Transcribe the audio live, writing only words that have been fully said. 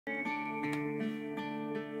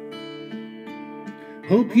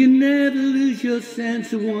Hope you never lose your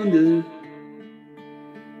sense of wonder.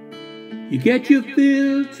 You get your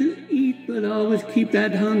fill to eat, but always keep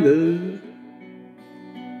that hunger.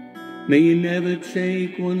 May you never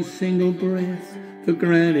take one single breath for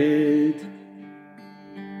granted.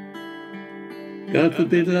 God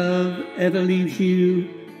forbid love ever leaves you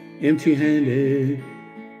empty-handed.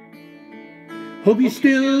 Hope you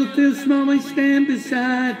still feel small when you stand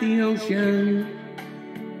beside the ocean.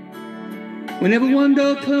 Whenever one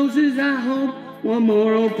door closes, I hope one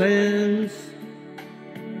more opens.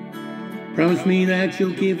 Promise me that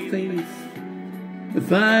you'll give faith a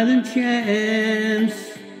fighting chance.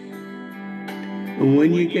 And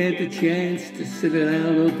when you get the chance to sit it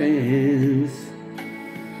out or dance,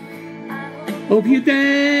 hope you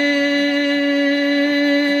dance.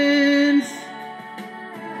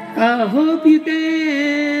 I hope you dance.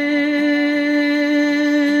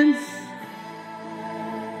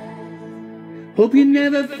 Hope you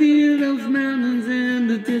never feel those mountains in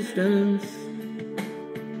the distance.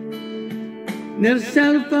 Never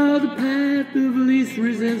settle for the path of least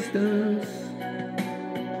resistance.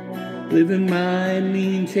 Living might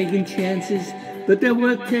mean taking chances, but they're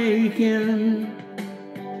worth taking.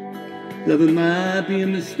 Loving might be a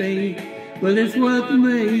mistake, but it's worth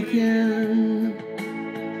making.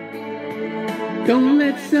 Don't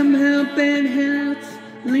let some helping hands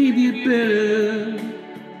leave you bitter.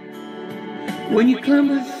 When you come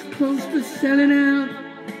close to selling out,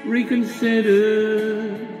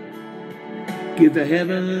 reconsider. Give the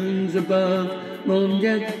heavens above more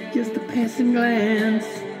than just a passing glance.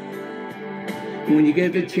 When you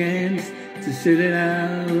get the chance to sit it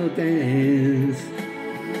out or dance,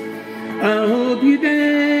 I hope you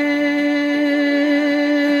dance.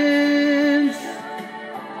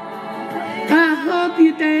 I hope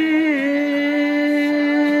you dance.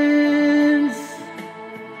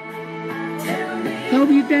 Hope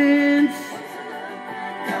you dance.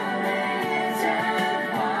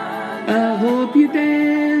 I hope you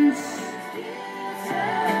dance.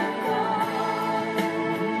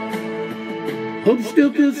 Hope you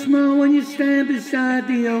still feel small when you stand beside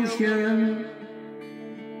the ocean.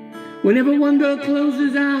 Whenever one door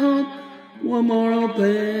closes, I hope one more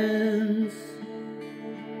opens.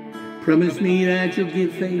 Promise me that you'll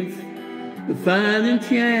give faith a fighting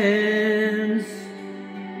chance.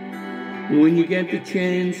 When you get the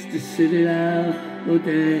chance to sit it out or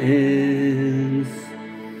dance.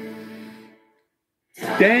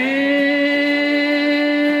 Dance.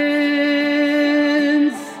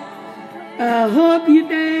 I hope you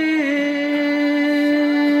dance.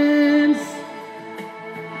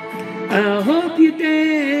 I hope you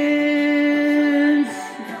dance.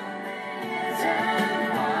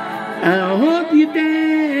 I hope you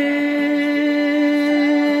dance.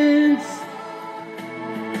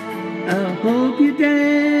 I hope you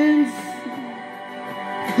dance.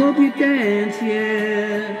 Hope you dance,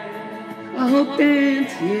 yeah. I hope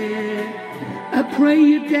dance, yeah. I pray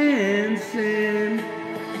you're dancing.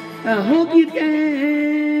 I hope you dance.